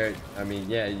round where, I mean,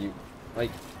 yeah, you,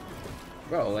 like,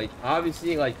 bro, like,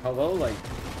 obviously, like, hello, like,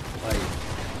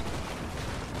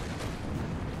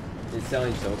 it's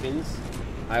selling tokens.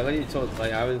 I literally told,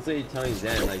 like, I was literally telling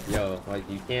Zen, like, yo, like,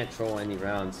 you can't troll any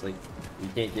rounds, like, you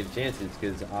can't give chances,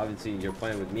 because obviously you're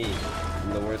playing with me.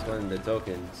 I'm the worst one in the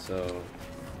tokens, so,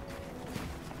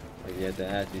 like, you have to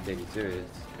actually take it serious.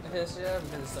 This yeah,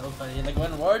 it's so funny. Like,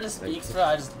 when Ward just speaks, bro,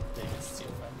 I just think it's too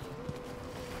funny.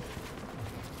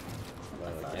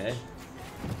 Okay.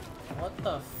 What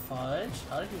the fudge?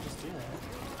 How did you just do that?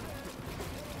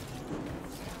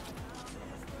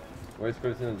 Worst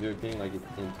person on European, like it's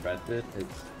impressive.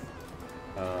 It's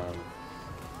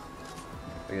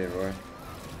okay, Roy.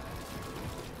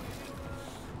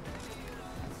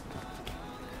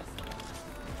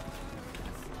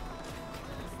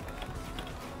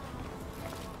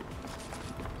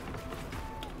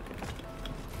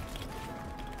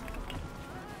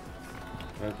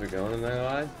 Once we're going in there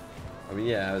live? I mean,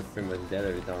 yeah, I was pretty much dead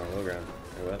every time I low ground.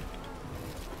 Or what?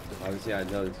 Obviously, I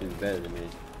know this who's better than me.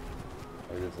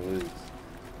 I would just lose.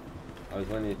 I was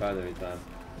 185 every time.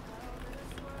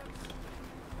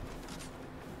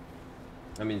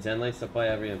 I mean, Zen likes to play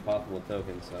every impossible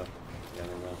token, so yeah, I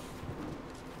don't know.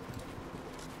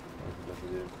 What's supposed to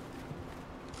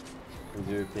do? Is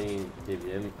your thing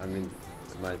KBM? I mean,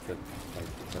 it might be like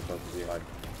it's supposed to be like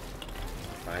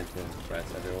trying to impress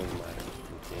everyone in my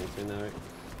games right now, right?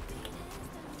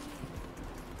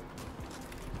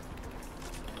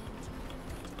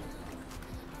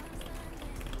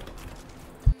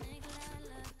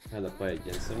 How to play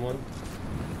against someone?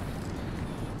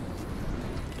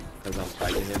 Because I'm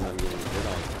fighting him, I'm getting hit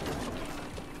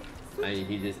on. I mean,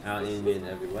 he just out-aimed me in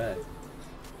every way.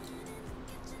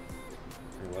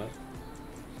 Or what?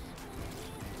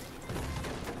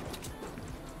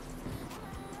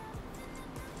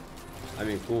 I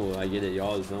mean, cool, I get it,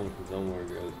 y'all zone for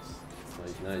Zonewars, it's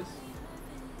like nice.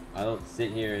 I don't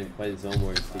sit here and play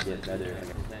Zonewars to get better.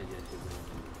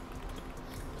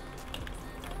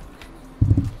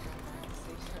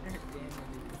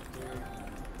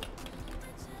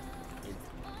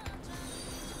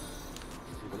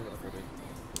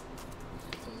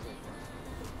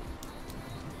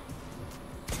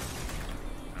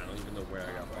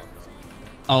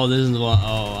 Oh, this is the one.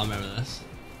 Oh, I remember this.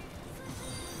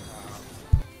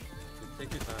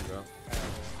 Take your time, bro.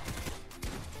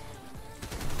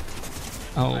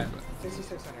 Oh.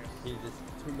 6600. He's just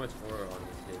too much horror on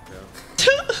this game, bro.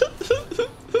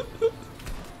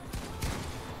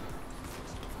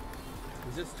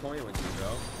 He's just toying with you,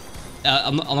 bro.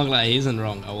 I'm not gonna lie, he isn't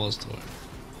wrong. I was toying.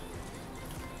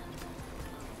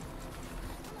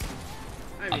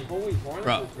 I mean, holy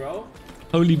barnacles, bro.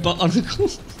 Holy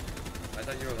barnacles. I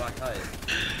thought you were locked high.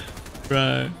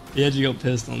 Bro, he actually got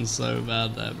pissed on so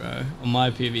bad there, bro. On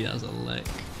my PV, that was a lick.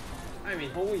 I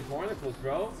mean, holy barnacles,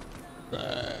 bro.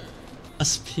 Bro,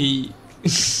 that's peak.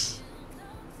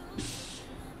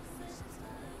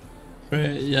 Bro,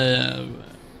 yeah, bro.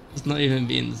 It's not even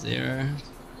being 0.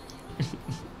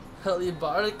 Holy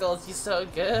barnacles, you're so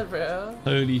good, bro.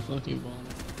 Holy fucking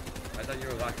barnacles. I thought you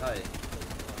were locked high.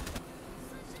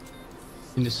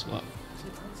 You just swap.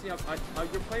 See, you're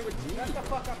playing with me. Shut the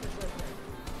fuck up and shit.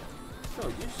 No,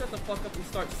 you shut the fuck up and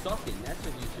start sucking. That's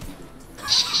what you should be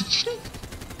doing.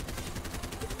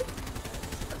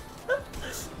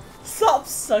 Stop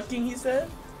sucking, he said.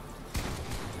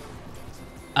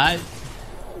 Oh,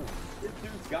 this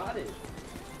dude's got it.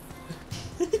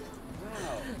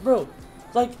 Wow. Bro,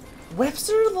 like,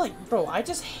 Webster, like, bro, I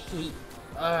just hate.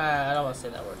 I don't want to say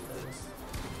that word, please.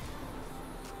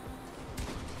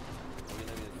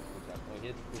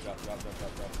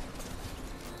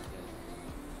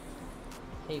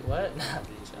 Hey, what?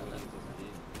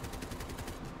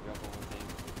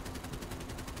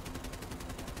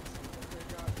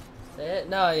 Say it?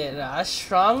 No, yeah, no. I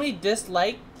strongly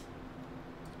dislike.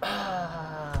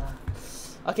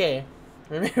 Okay.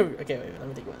 Remember? Okay, wait. Let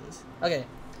me think about this. Okay.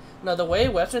 No, the way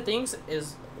Webster thinks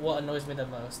is what annoys me the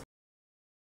most.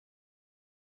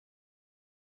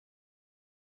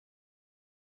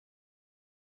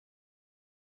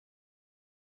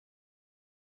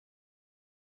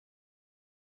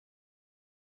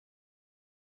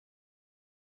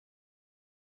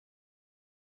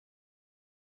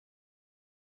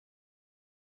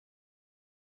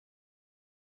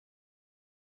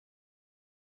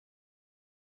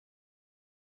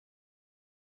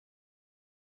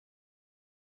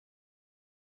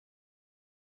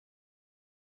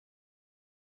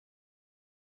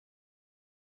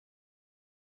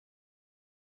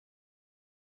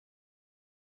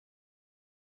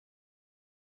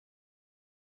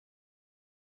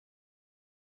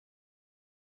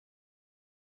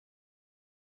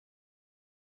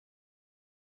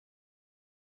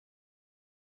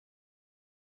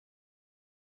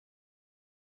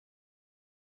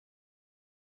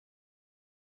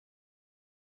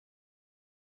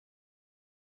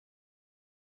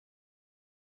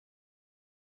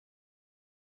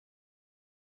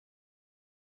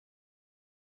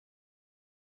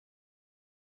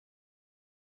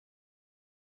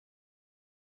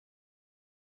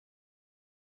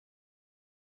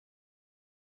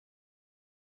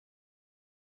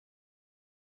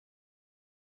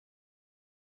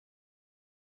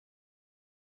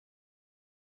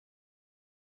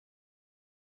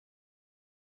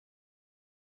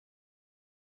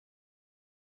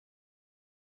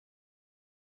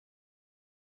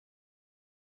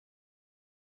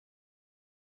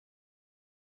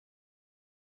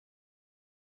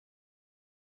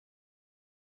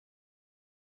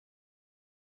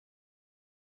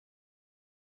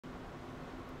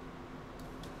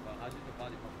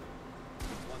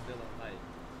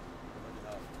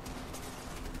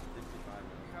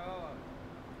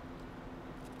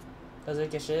 Does it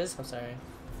get shiz? I'm sorry.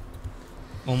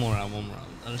 One more round.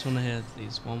 I just want to hear at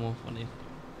least one more funny.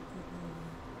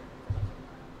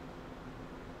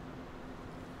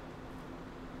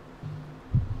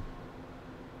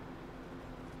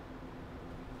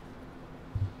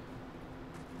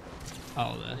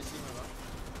 Oh, there.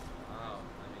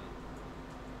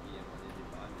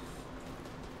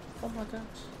 Oh my gosh.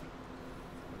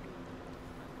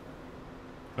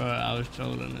 Bro, I was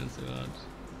trolling this so much.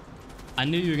 I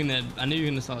knew you were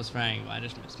gonna start spraying, but I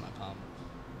just missed my palm.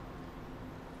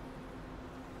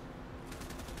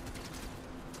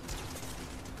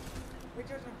 Wait,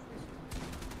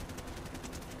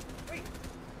 wait.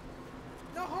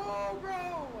 No, bro.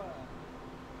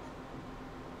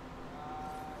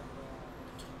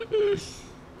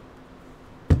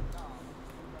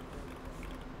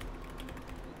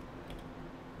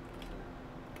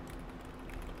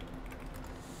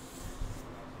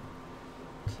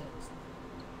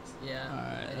 Yeah.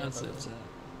 Alright, that's it.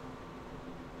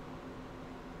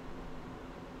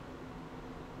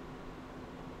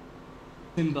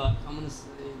 Timber, I'm gonna say.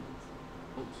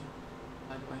 Oh,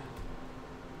 by the way.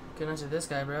 Good night to this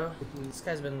guy, bro. This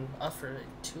guy's been off for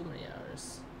like too many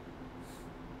hours.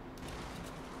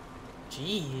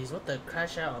 Jeez, what the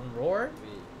crash out on Roar? Wait,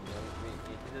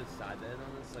 you can just side bet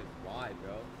on this? Like, why,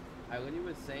 bro? I literally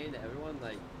was saying that everyone,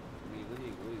 like, we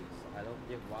literally lose. I don't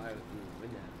get why we win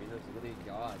that. Veno's literally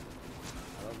God.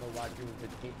 I don't know why people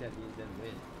could think that means then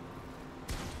win.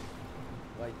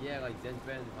 Like, yeah, like, Zen's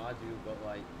better than Haju, but,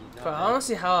 like, he's not. Bro, I don't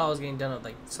see how I was getting done with,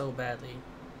 like, so badly.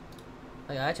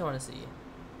 Like, I actually want to see.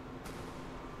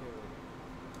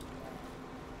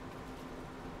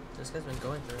 This guy's been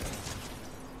going through it.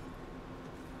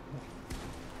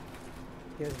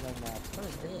 He has no maps. What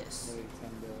is this? Literally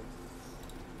 10 builds.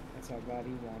 That's how bad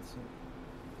he wants him.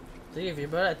 Three of you,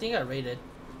 but I think I rated.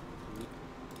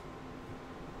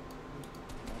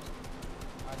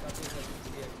 I thought he had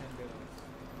 10 builds.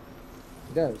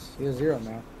 He does. He has 0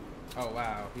 now. Oh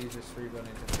wow, he's just free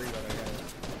running to 3 other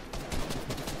guys.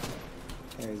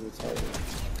 Yeah, he's retarded.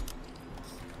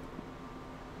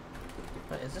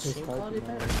 Wait, is this He's stream typing quality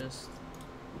bad now. or just?